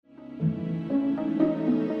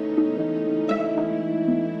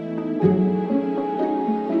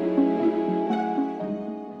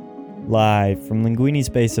live from Linguini's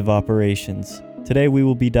base of operations. Today we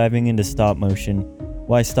will be diving into stop motion,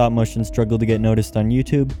 why stop motion struggled to get noticed on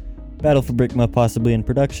YouTube, Battle for Brickma possibly in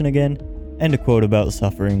production again, and a quote about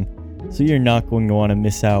suffering. So you're not going to want to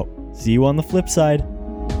miss out. See you on the flip side.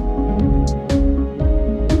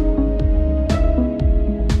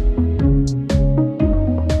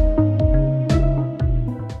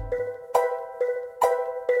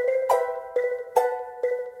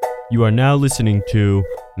 You are now listening to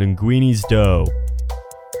Linguini's Dough.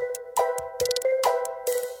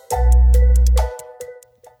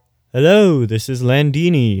 Hello, this is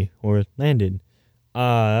Landini, or Landon.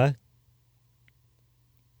 I'm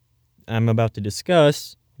about to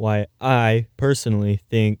discuss why I personally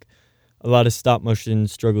think a lot of stop motion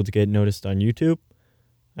struggle to get noticed on YouTube.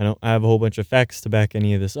 I have a whole bunch of facts to back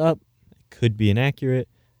any of this up. It could be inaccurate,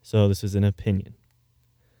 so this is an opinion.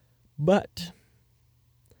 But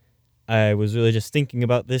I was really just thinking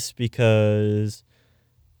about this because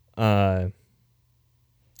a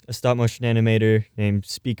stop motion animator named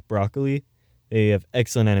Speak Broccoli, they have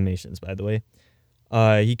excellent animations, by the way.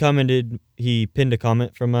 He pinned a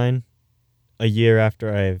comment from mine a year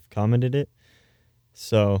after I've commented it.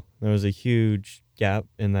 So there was a huge gap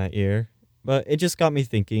in that year. But it just got me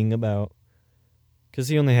thinking about, because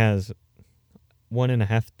he only has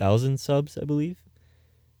 1,500 subs, I believe.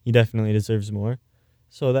 He definitely deserves more.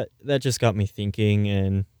 So that just got me thinking,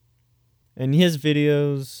 and his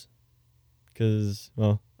videos, because,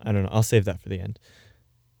 well, I don't know, I'll save that for the end.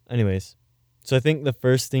 Anyways, so I think the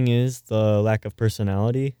first thing is the lack of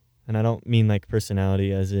personality, and I don't mean like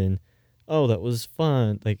personality as in, oh, that was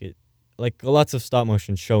fun, like lots of stop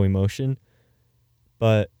motion show emotion,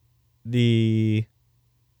 but the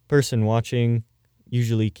person watching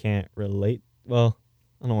usually can't relate. Well,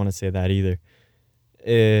 I don't want to say that either.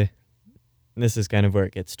 This is kind of where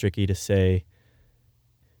it gets tricky to say.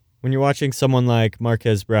 When you're watching someone like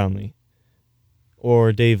Marques Brownlee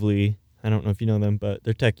or Dave Lee, I don't know if you know them, but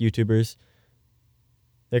they're tech YouTubers.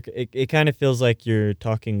 It kind of feels like you're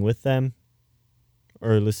talking with them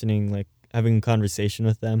or listening, like having a conversation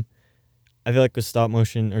with them. I feel like with stop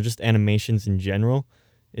motion or just animations in general,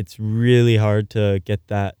 it's really hard to get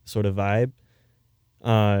that sort of vibe.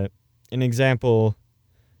 An example,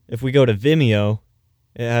 if we go to Vimeo,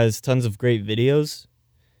 it has tons of great videos,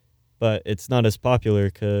 but it's not as popular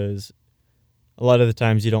because a lot of the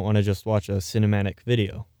times you don't want to just watch a cinematic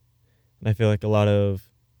video. And I feel like a lot of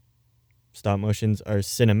stop motions are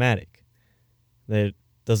cinematic. That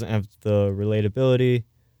doesn't have the relatability.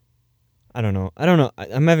 I don't know.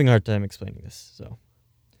 I'm having a hard time explaining this. So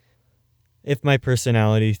if my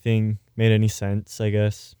personality thing made any sense, I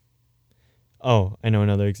guess. Oh, I know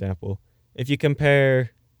another example. If you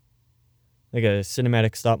compare like a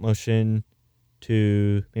cinematic stop motion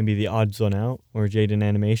to maybe the Odd Zone Out or Jaden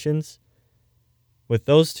Animations, with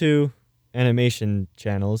those two animation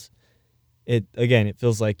channels, it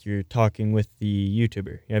feels like you're talking with the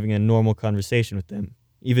YouTuber. You're having a normal conversation with them,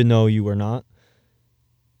 even though you are not.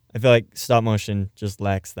 I feel like stop motion just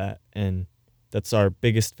lacks that, and that's our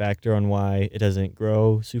biggest factor on why it doesn't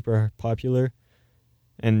grow super popular.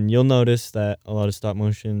 And you'll notice that a lot of stop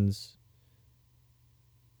motions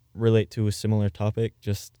relate to a similar topic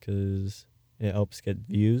just because it helps get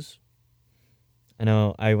views. I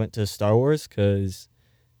know I went to Star Wars because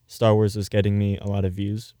Star Wars was getting me a lot of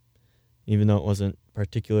views. Even though it wasn't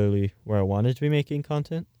particularly where I wanted to be making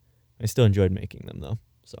content, I still enjoyed making them though.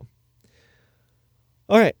 So,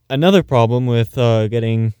 all right, another problem with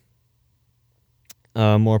getting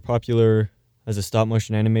more popular as a stop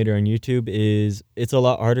motion animator on YouTube is it's a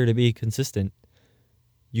lot harder to be consistent.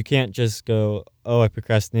 You can't just go, oh, I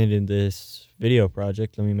procrastinated this video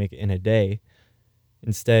project, let me make it in a day.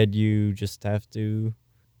 Instead, you just have to,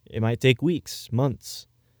 it might take weeks, months.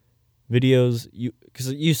 Videos,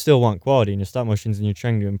 because you still want quality in your stop motions and you're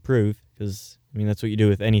trying to improve, because, I mean, that's what you do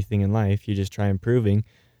with anything in life. You just try improving.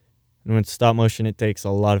 And with stop motion, it takes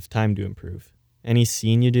a lot of time to improve. Any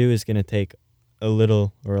scene you do is going to take a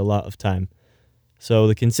little or a lot of time. So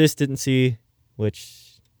the consistency, which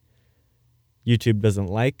YouTube doesn't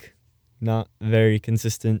like, not very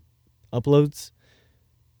consistent uploads.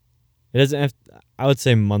 It doesn't have, I would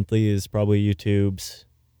say monthly is probably YouTube's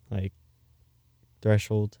like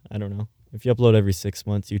threshold. I don't know. If you upload every 6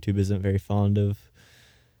 months, YouTube isn't very fond of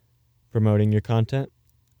promoting your content,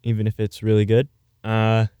 even if it's really good.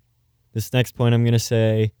 This next point I'm going to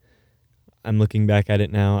say, I'm looking back at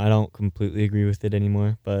it now. I don't completely agree with it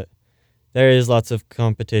anymore, but there is lots of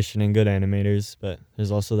competition and good animators, but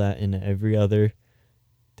there's also that in every other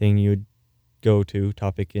thing you would go to,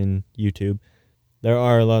 topic in YouTube. There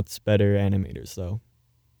are lots better animators, though.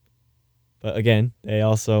 But again, they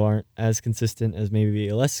also aren't as consistent as maybe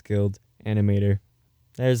a less skilled animator.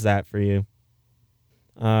 There's that for you.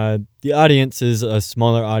 The audience is a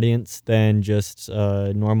smaller audience than just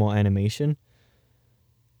normal animation.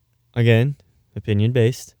 Again, opinion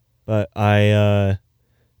based, but I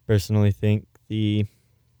personally think the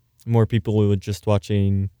more people were just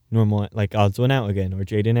watching normal, like Odds Went Out again or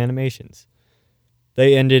Jaden Animations.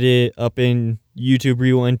 They ended it up in YouTube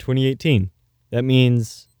Rewind 2018. That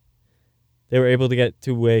means they were able to get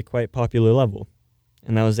to a quite popular level,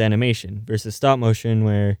 and that was animation versus stop motion,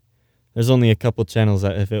 where there's only a couple channels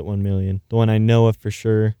that have hit 1 million. The one I know of for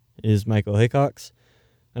sure is Michael Hickok's,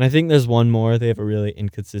 and I think there's one more. They have a really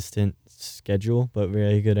inconsistent schedule, but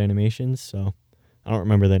very good animations, so I don't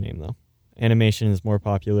remember their name though. Animation is more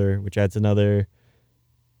popular, which adds another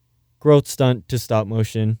growth stunt to stop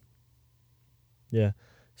motion. Yeah.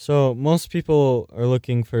 So most people are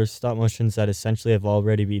looking for stop motions that essentially have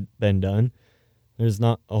already been done. There's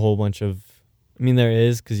not a whole bunch of, I mean, there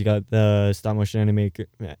is, because you got the stop motion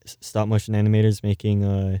animators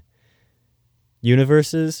making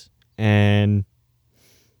universes, and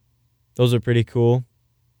those are pretty cool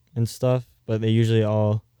and stuff, but they usually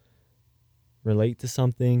all relate to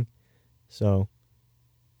something. So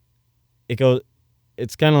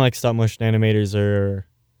it's kind of like stop motion animators are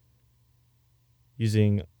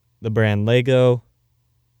using the brand Lego,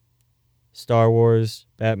 Star Wars,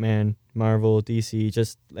 Batman, Marvel, DC,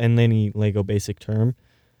 just and any Lego basic term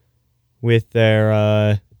with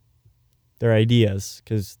their ideas,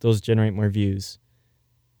 because those generate more views.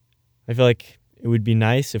 I feel like it would be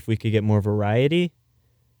nice if we could get more variety,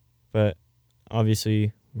 but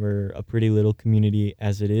obviously we're a pretty little community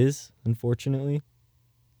as it is, unfortunately.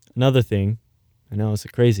 Another thing, I know it's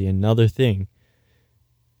crazy, another thing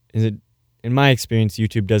is it, in my experience,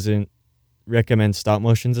 YouTube doesn't recommend stop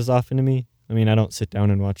motions as often to me. I mean, I don't sit down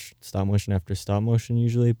and watch stop motion after stop motion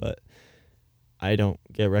usually, but I don't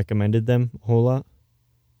get recommended them a whole lot.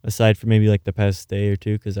 Aside from maybe like the past day or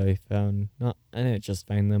two, because I didn't just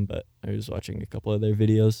find them, but I was watching a couple of their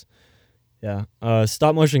videos. Yeah.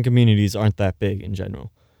 Stop motion communities aren't that big in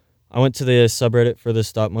general. I went to the subreddit for the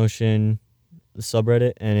stop motion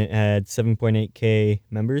subreddit, and it had 7.8k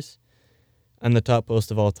members. And the top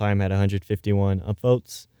post of all time had 151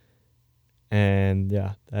 upvotes. And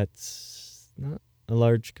yeah, that's not a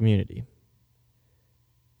large community.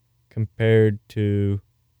 Compared to,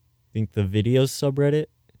 I think, the videos subreddit,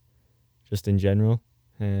 just in general,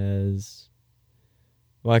 has...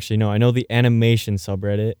 Well, actually, no, I know the animation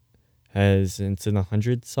subreddit it's in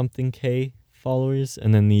 100-something K followers.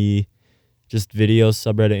 And then the just videos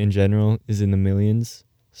subreddit in general is in the millions.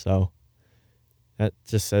 So that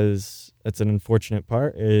just says that's an unfortunate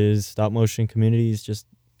part, is stop motion communities just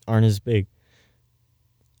aren't as big.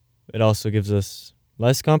 It also gives us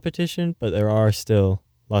less competition, but there are still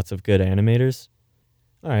lots of good animators.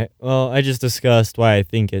 All right, well, I just discussed why I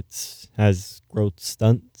think it has growth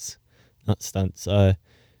stunts. Not stunts,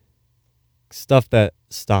 stuff that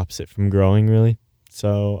stops it from growing, really.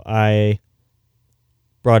 So I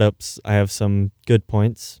have some good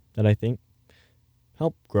points that I think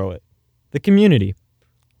help grow it. The community.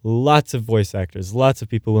 Lots of voice actors, lots of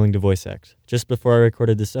people willing to voice act. Just before I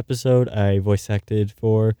recorded this episode, I voice acted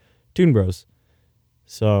for Toon Bros.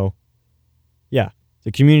 So, yeah,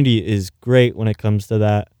 the community is great when it comes to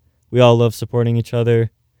that. We all love supporting each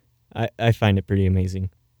other. I find it pretty amazing.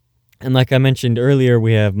 And like I mentioned earlier,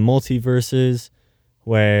 we have multiverses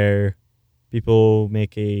where people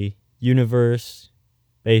make a universe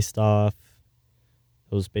based off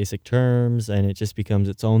those basic terms, and it just becomes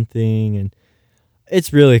its own thing, and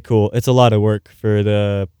it's really cool. It's a lot of work for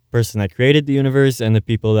the person that created the universe and the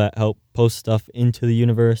people that help post stuff into the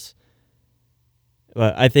universe.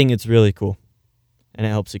 But I think it's really cool, and it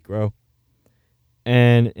helps it grow.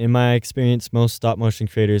 And in my experience, most stop motion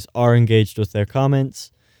creators are engaged with their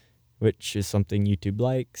comments, which is something YouTube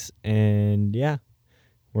likes. And yeah,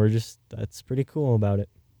 that's pretty cool about it.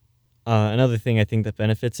 Another thing I think that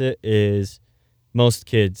benefits it is most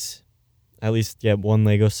kids at least get one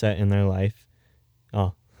Lego set in their life.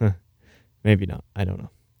 Oh, maybe not. I don't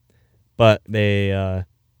know. But they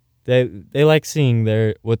like seeing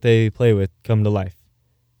what they play with come to life.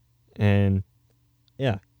 And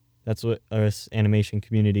yeah, that's what our animation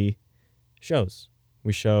community shows.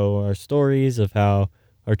 We show our stories of how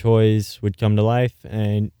our toys would come to life,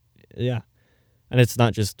 and yeah. And it's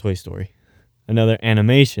not just Toy Story. Another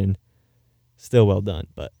animation, still well done,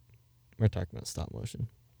 but we're talking about stop motion.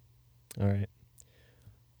 All right.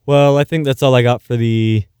 Well, I think that's all I got for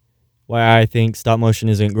why I think stop motion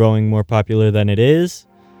isn't growing more popular than it is.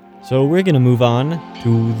 So we're going to move on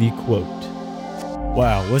to the quote.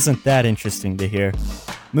 Wow, wasn't that interesting to hear?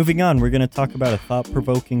 Moving on, we're going to talk about a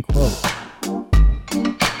thought-provoking quote.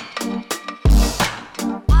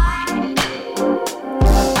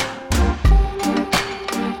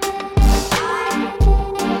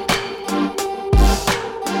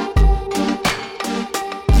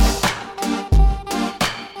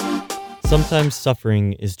 Sometimes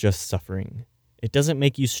suffering is just suffering. It doesn't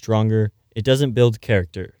make you stronger. It doesn't build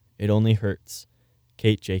character. It only hurts.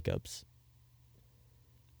 Kate Jacobs.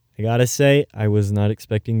 I gotta say, I was not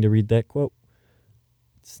expecting to read that quote.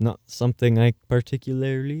 It's not something I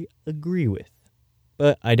particularly agree with,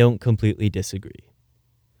 but I don't completely disagree.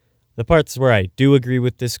 The parts where I do agree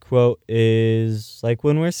with this quote is like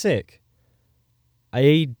when we're sick.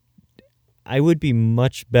 I would be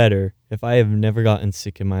much better if I have never gotten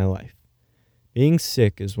sick in my life. Being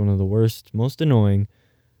sick is one of the worst, most annoying,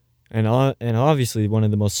 and obviously one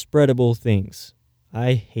of the most spreadable things.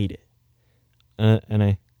 I hate it.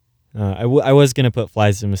 I was going to put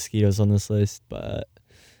flies and mosquitoes on this list, but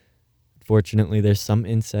unfortunately there's some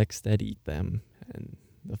insects that eat them, and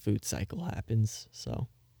the food cycle happens, so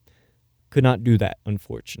could not do that,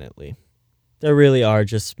 unfortunately. There really are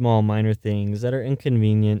just small, minor things that are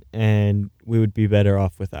inconvenient, and we would be better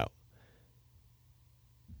off without.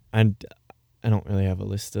 And I don't really have a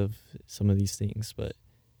list of some of these things, but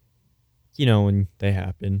you know when they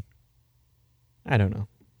happen. I don't know.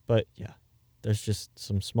 But yeah, there's just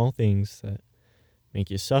some small things that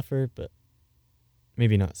make you suffer, but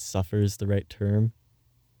maybe not suffer is the right term.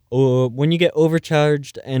 Or when you get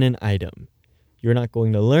overcharged on an item, you're not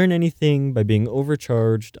going to learn anything by being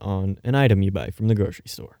overcharged on an item you buy from the grocery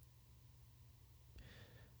store.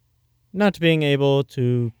 Not being able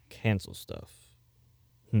to cancel stuff.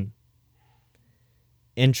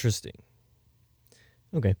 Interesting.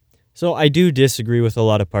 Okay. So I do disagree with a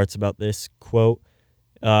lot of parts about this quote.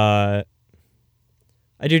 I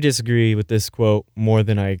do disagree with this quote more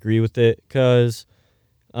than I agree with it, because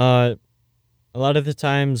a lot of the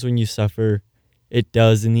times when you suffer, it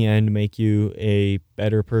does in the end make you a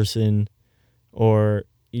better person, or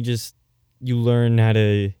you learn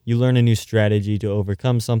a new strategy to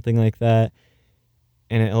overcome something like that,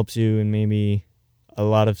 and it helps you in maybe a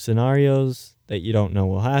lot of scenarios that you don't know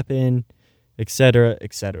will happen, etc.,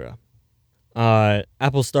 etc.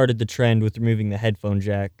 Apple started the trend with removing the headphone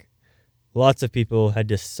jack. Lots of people had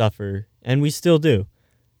to suffer, and we still do.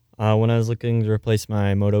 When I was looking to replace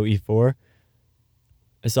my Moto E4,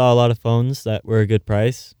 I saw a lot of phones that were a good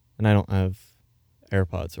price, and I don't have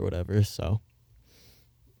AirPods or whatever, so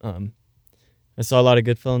I saw a lot of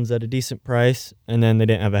good phones at a decent price, and then they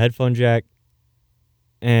didn't have a headphone jack.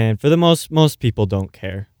 And for the most people don't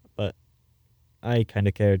care, but I kind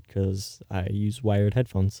of cared because I use wired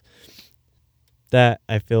headphones. That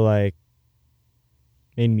I feel like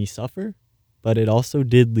made me suffer, but it also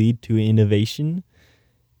did lead to innovation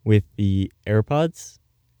with the AirPods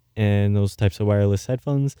and those types of wireless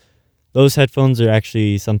headphones. Those headphones are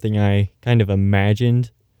actually something I kind of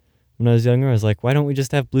imagined when I was younger. I was like, why don't we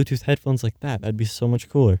just have Bluetooth headphones like that? That'd be so much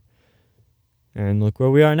cooler. And look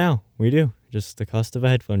where we are now. We do. Just the cost of a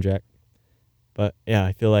headphone jack. But yeah,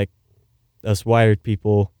 I feel like us wired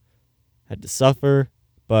people had to suffer,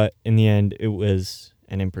 but in the end, it was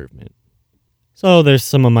an improvement. So there's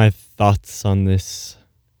some of my thoughts on this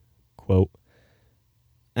quote.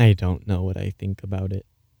 I don't know what I think about it.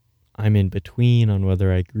 I'm in between on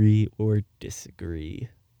whether I agree or disagree.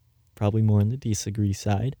 Probably more on the disagree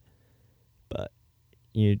side, but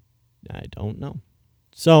I don't know.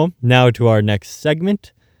 So now to our next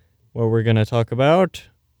segment, where we're going to talk about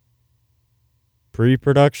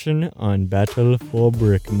pre-production on Battle for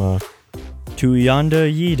Brickma. To yonder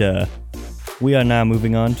Yida. We are now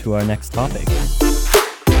moving on to our next topic.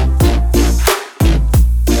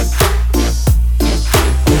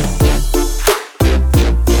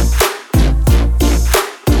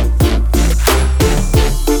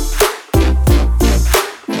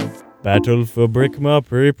 Battle for Brickma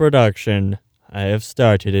pre-production. I have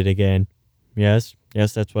started it again. Yes,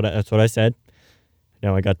 that's what I said.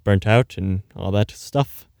 Now I got burnt out and all that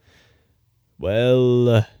stuff.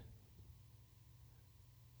 Well,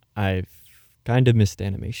 I've kind of missed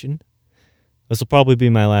animation. This will probably be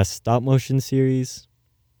my last stop motion series.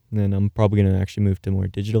 And then I'm probably going to actually move to more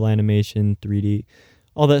digital animation, 3D,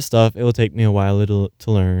 all that stuff. It will take me a while to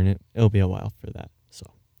learn. It'll be a while for that.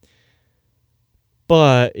 So,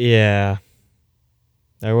 but yeah,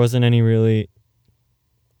 there wasn't any really,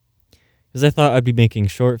 because I thought I'd be making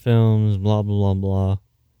short films, blah, blah, blah, blah.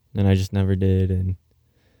 And I just never did. And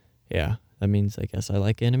yeah, that means I guess I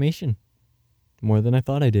like animation more than I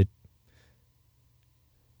thought I did.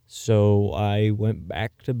 So I went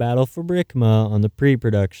back to Battle for Brickma on the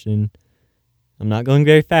pre-production. I'm not going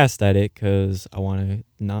very fast at it because I want to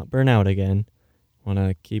not burn out again. I want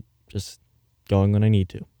to keep just going when I need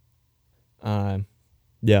to.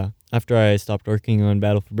 After I stopped working on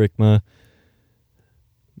Battle for Brickma,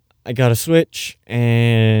 I got a Switch,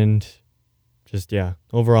 and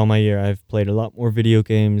overall my year I've played a lot more video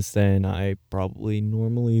games than I probably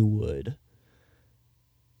normally would.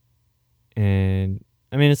 And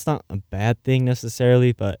I mean, it's not a bad thing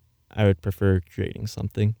necessarily, but I would prefer creating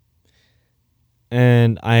something.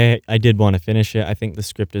 And I did want to finish it. I think the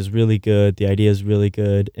script is really good, the idea is really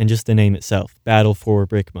good, and just the name itself, Battle for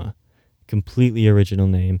Brickma, completely original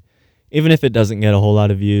name. Even if it doesn't get a whole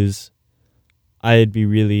lot of views, I'd be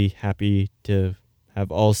really happy to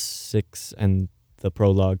have all 6 and the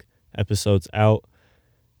prologue episodes out.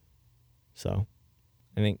 So,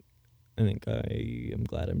 I think I am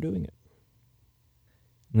glad I'm doing it.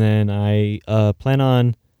 And then I plan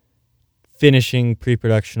on finishing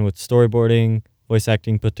pre-production with storyboarding, voice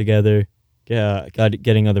acting put together,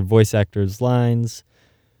 getting other voice actors' lines,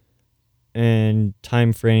 and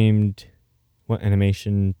time-framed what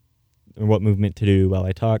animation or what movement to do while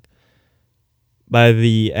I talk by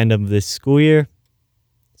the end of this school year.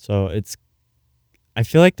 So I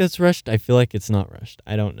feel like that's rushed. I feel like it's not rushed.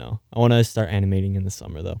 I don't know. I want to start animating in the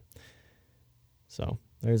summer, though. So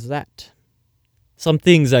there's that. Some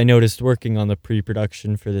things I noticed working on the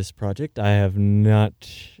pre-production for this project I have not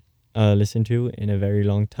listened to in a very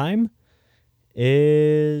long time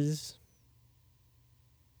is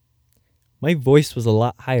my voice was a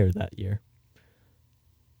lot higher that year.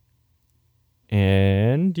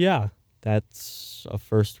 And yeah, that's a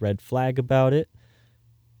first red flag about it.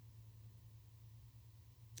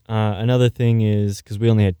 Another thing is, because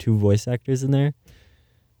we only had 2 voice actors in there,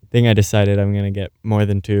 I decided I'm going to get more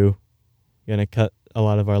than 2. I'm going to cut a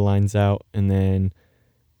lot of our lines out and then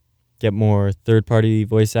get more third-party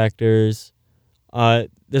voice actors.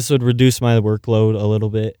 This would reduce my workload a little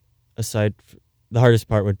bit. The hardest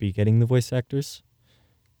part would be getting the voice actors.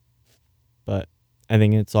 But I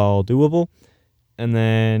think it's all doable. And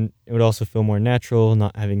then it would also feel more natural,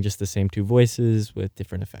 not having just the same 2 voices with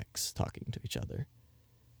different effects talking to each other.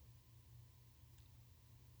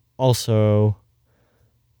 Also,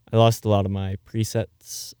 I lost a lot of my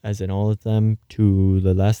presets, as in all of them, to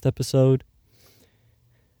the last episode.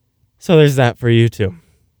 So there's that for you too.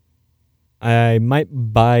 I might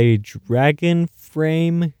buy Dragon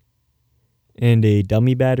Frame and a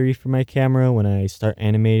dummy battery for my camera when I start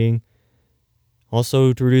animating.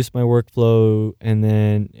 Also to reduce my workflow, and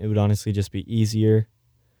then it would honestly just be easier.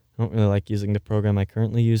 I don't really like using the program I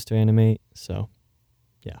currently use to animate, so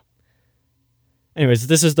yeah. Anyways,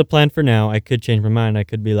 this is the plan for now. I could change my mind. I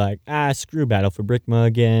could be like, screw Battle for Brickma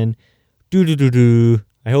again.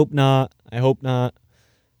 I hope not.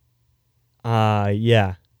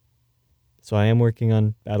 Yeah. So I am working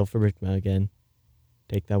on Battle for Brickma again.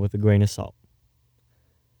 Take that with a grain of salt.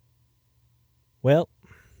 Well,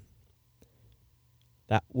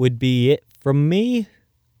 that would be it from me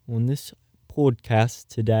on this podcast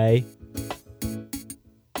today.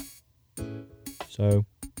 So,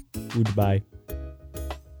 goodbye.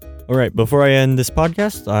 Alright, before I end this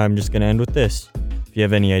podcast, I'm just going to end with this. If you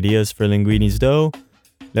have any ideas for Linguini's Dough,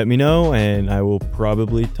 let me know and I will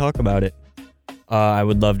probably talk about it. I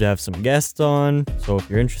would love to have some guests on, so if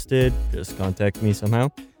you're interested, just contact me somehow.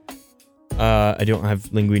 I don't have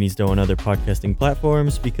Linguini's Dough on other podcasting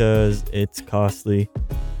platforms because it's costly.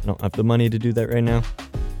 I don't have the money to do that right now.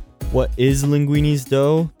 What is Linguini's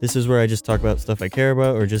Dough? This is where I just talk about stuff I care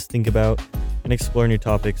about or just think about and explore new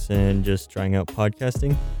topics and just trying out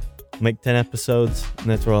podcasting. I'll make 10 episodes and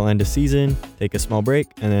that's where I'll end a season, take a small break,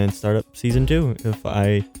 and then start up season 2 if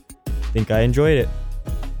I think I enjoyed it.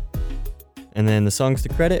 And then the songs to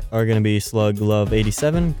credit are going to be Slug Love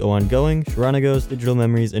 87, Go On Going, Sharonagos, Digital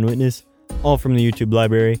Memories, and Witness, all from the YouTube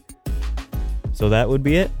library. So that would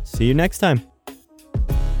be it. See you next time.